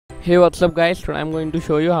Hey, what's up guys? Today I'm going to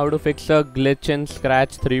show you how to fix a glitch in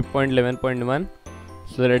Scratch 3.11.1.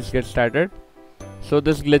 So let's get started. So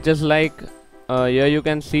this glitch is like, here you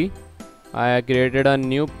can see I created a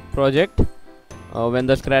new project. When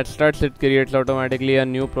the Scratch starts, it creates automatically a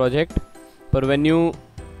new project. But when you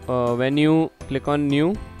click on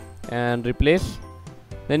new and replace,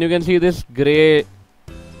 then you can see this grayish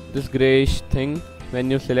thing when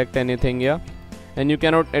you select anything here, and you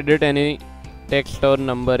cannot edit any text or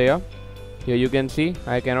number here. Here you can see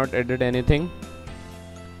I cannot edit anything.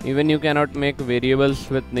 Even you cannot make variables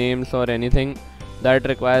with names or anything that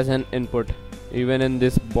requires an input. Even in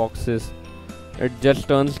these boxes, it just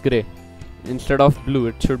turns gray instead of blue.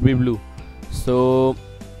 It should be blue. So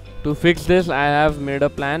to fix this, I have made a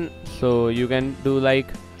plan. So you can do like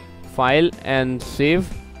file and save,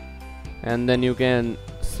 and then you can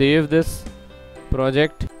save this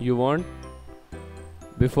project you want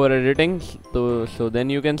before editing. So then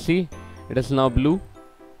you can see it is now blue.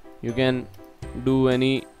 You can do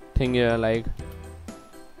anything here, like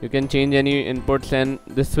you can change any inputs and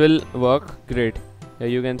this will work great. Here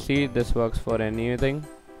you can see this works for anything.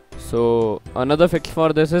 So another fix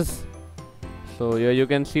for this is, so here you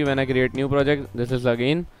can see when I create new project, this is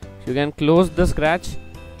again, so you can close the Scratch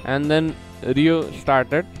and then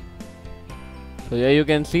restart it. So here you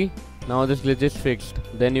can see now this glitch is fixed.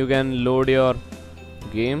 Then you can load your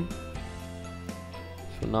game.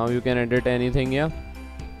 So now you can edit anything here.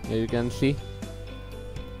 Here you can see.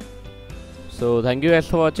 So thank you guys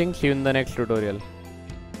for watching. See you in the next tutorial.